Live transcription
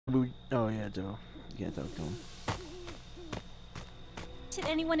Oh yeah, Joe. Yeah, don't kill him. Did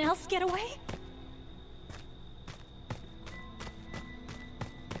anyone else get away?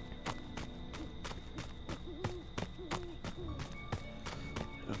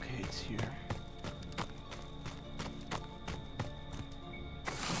 Okay, it's here.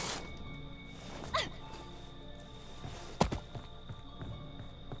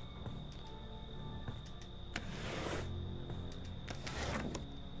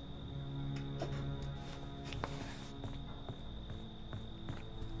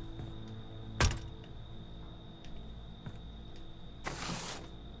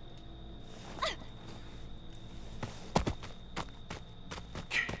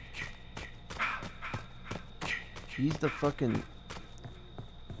 He's the fucking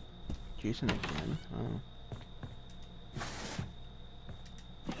Jason again. Oh.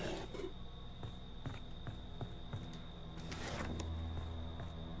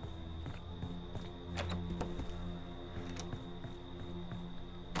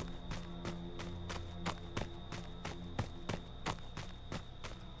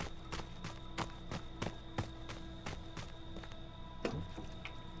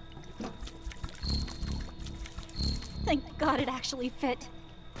 Thank God it actually fit.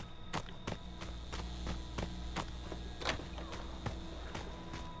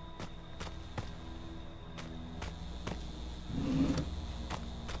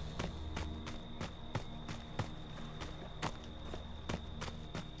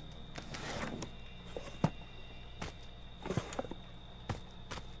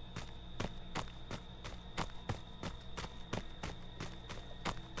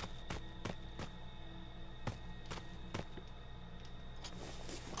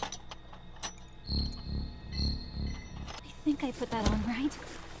 I think I put that on right.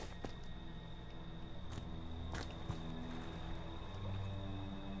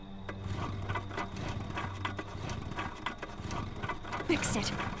 Fixed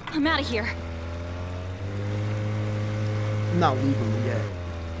it. I'm out of here. I'm not leaving yet.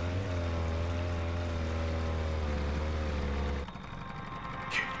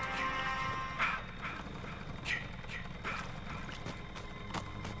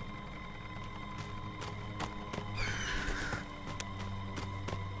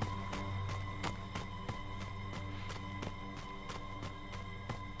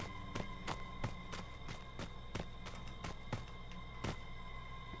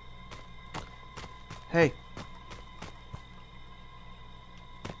 Hey.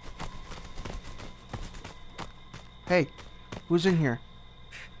 Hey, who's in here?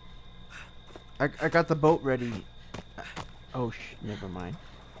 I got the boat ready. Oh, never mind.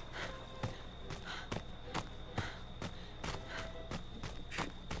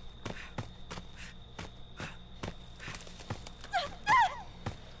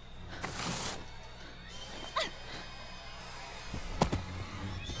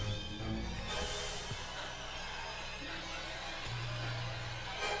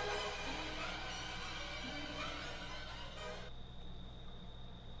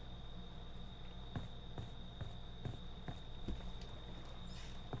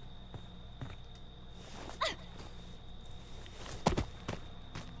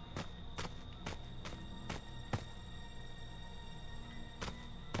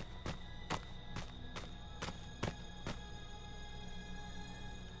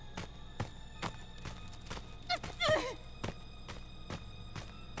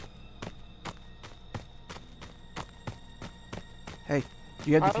 Hey,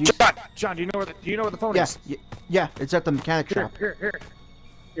 do you have the fuse? John, do you know where the phone is? Yeah, it's at the mechanic shop.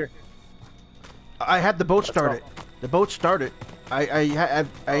 Here. I had the boat started. The boat started. I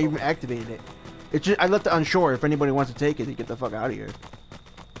even activated it. It's just I left it on shore. If anybody wants to take it, to get the fuck out of here.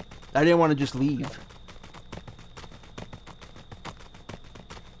 I didn't want to just leave.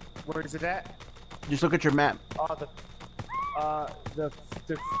 Where is it at? Just look at your map. The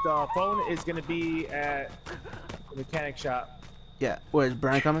phone is gonna be at the mechanic shop. Yeah. What, is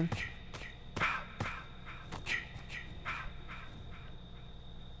Brian coming?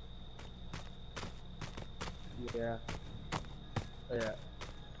 Yeah. Oh, yeah.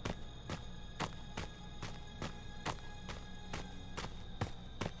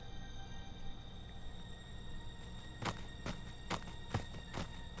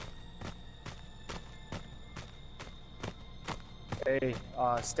 Hey,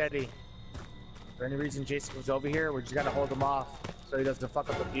 steady. For any reason Jason comes over here, we're just gonna hold him off so he doesn't fuck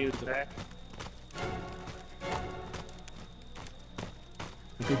up the fuse, okay?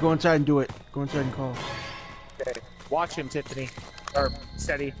 Okay, go inside and do it. Go inside and call. Okay. Watch him, Tiffany. Or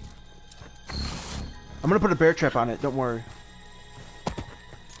steady. I'm gonna put a bear trap on it, don't worry.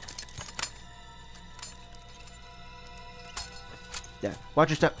 Yeah. Watch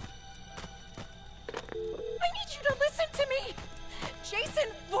your step. I need you to listen to me. Jason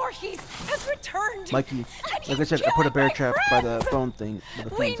Voorhees has returned. Mikey, And like I he's said, I put a killing bear my trap by the friends. phone thing, by the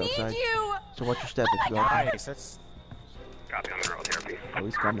We things need outside. you. So watch your step if you go. Nice. That's. Copy on the road therapy. Oh,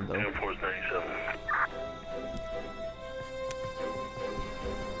 he's coming though. 497.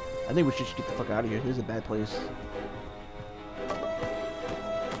 I think we should just get the fuck out of here. This is a bad place.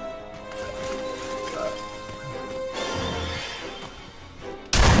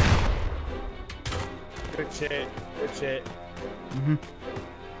 Good shit. Good shit. Mm-hmm.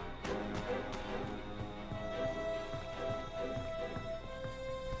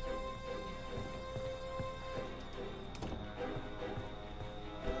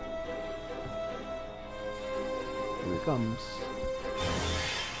 Here it comes.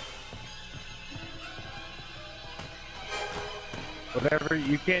 Whatever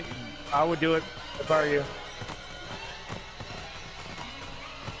you can, I would do it if I were you.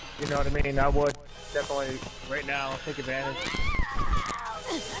 You know what I mean? I would definitely right now take advantage.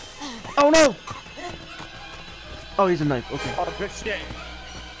 Oh no! Oh, he's a knife. Okay. Oh, good shit.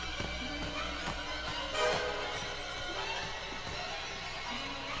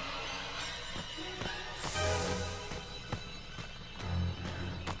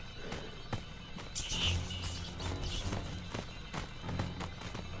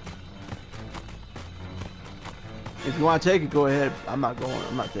 If you want to take it, go ahead. I'm not going.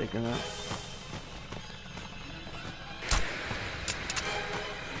 I'm not taking that.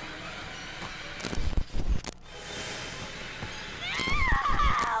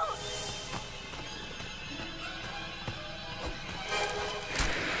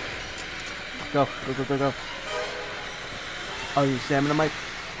 Go, go, go, go, go. Oh, you stamina, Mike?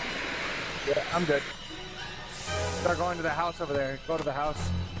 Yeah, I'm good. Start going to the house over there. Go to the house.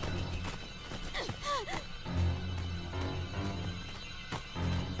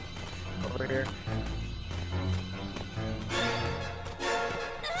 Over here.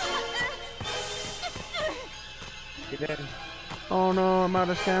 Get in. Oh no, I'm out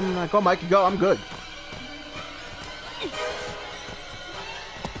of stamina. Go, Mike, go. I'm good.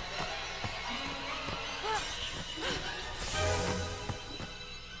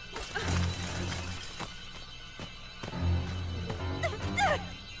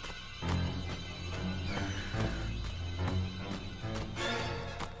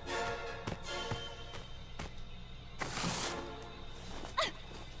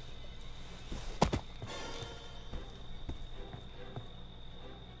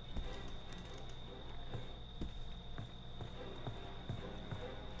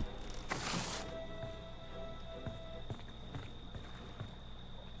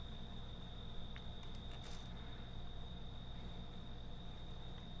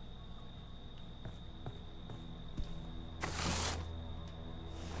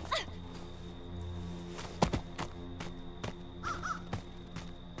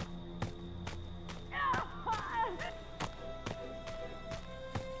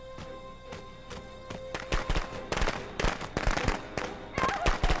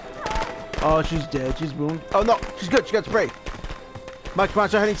 Oh, she's dead. She's wounded. Oh no, she's good. She got spray. Mike, come on,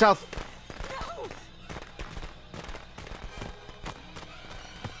 start heading south.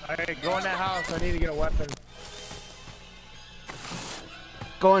 Alright, go in that house. I need to get a weapon.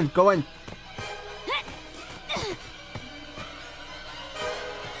 Go in, go in.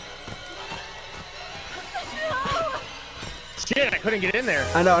 Shit, I couldn't get in there.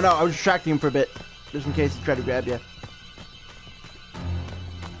 I know, I was distracting him for a bit, just in case he tried to grab you.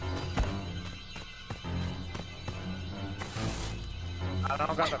 I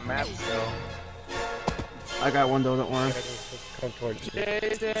don't got the map still. I got one though, don't worry. Come towards you.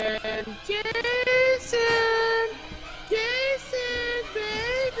 Jason,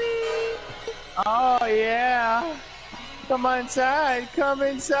 baby. Oh yeah. Come inside. Come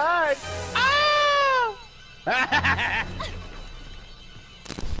inside. Oh!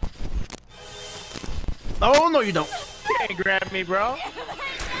 Oh no, you don't. You can't grab me, bro.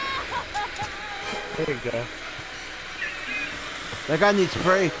 There you go. That guy needs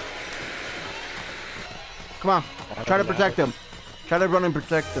spray. Come on, try to protect him. Try to run and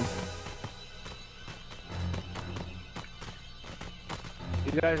protect him.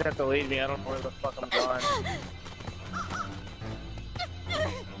 You guys have to lead me. I don't know where the fuck I'm going.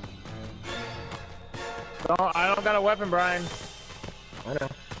 No, I don't got a weapon, Brian. I know.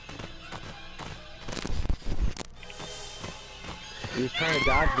 He was trying to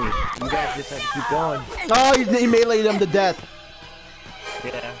dodge me. You guys just have to keep going. Oh, he meleeed him to death.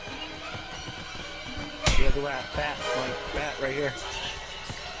 Yeah. He has a rat, fat, like fat right here.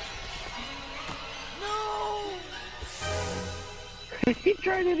 He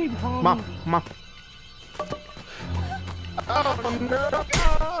tried to eat Tommy. Mom, mom. Oh no!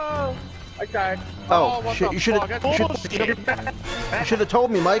 I died. Oh, what shit! the You should fuck? have. That's You bullshit. should have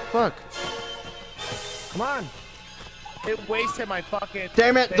told me, Mike. Fuck. Come on. It wasted my fucking.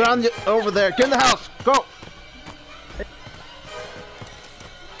 Damn it! They're on the, over there. Get in the house. Go.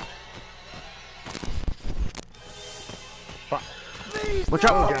 Fuck. Watch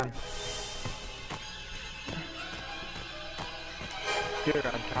out. John. Dude,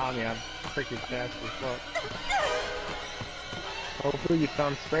 I'm telling you, I'm freaking fast as fuck. Hopefully you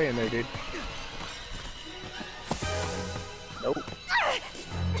found spray in there, dude. Nope.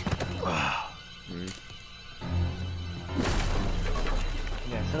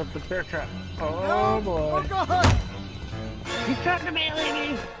 Yeah, set up the bear trap. Oh boy. He's trying to melee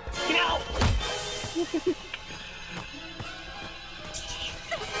me! Get out!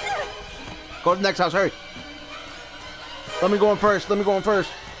 Go to the next house. Hurry. Let me go in first. Let me go in first.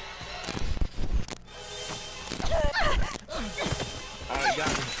 Alright, got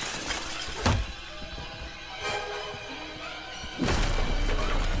him.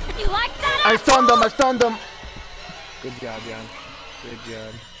 You like that? I stunned him. I stunned him. Good job, John. Good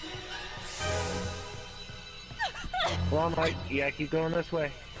job. Come on, Mike. Yeah, keep going this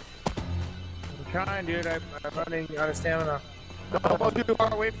way. I'm trying, dude. I'm running out of stamina. No, both too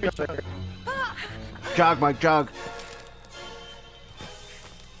far away from each other. Jog, Mike. Jog.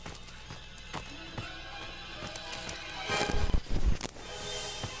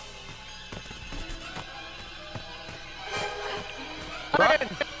 Run!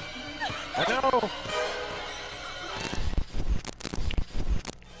 I know!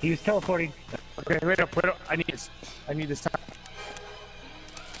 He was teleporting. Okay, wait up. I need this time.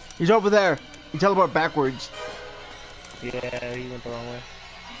 He's over there. He teleported backwards. Yeah, he went the wrong way.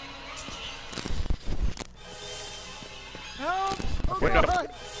 Help! Wait up.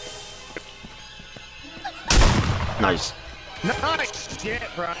 Nice. Nice shit,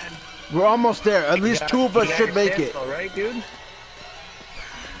 Brian. We're almost there. At least two of us should make it. All right, dude.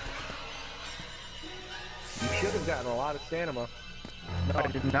 You should have gotten a lot of stamina. No, I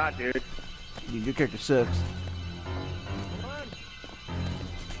did not, dude. Dude, your character sucks. Come on.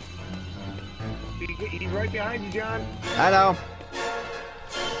 He's right behind you, John. I know.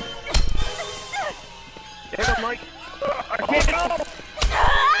 Hit him, Mike. I can't go.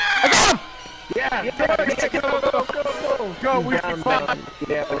 I got him! Yeah, go. We're fine.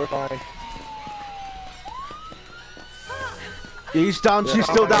 Yeah, we're fine. Yeah, he's down. She's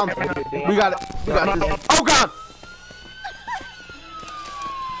still down. We got it. We got it. Oh, God!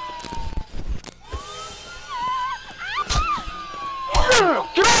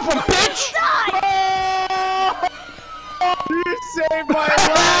 Get off him, bitch! You saved my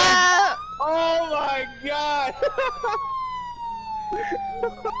life! Oh my god!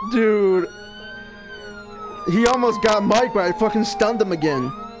 Dude. He almost got Mike, but I fucking stunned him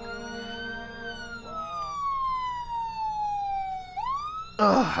again.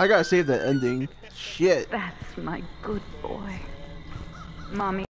 Ugh, I gotta save that ending. Shit. That's my good boy. Mommy.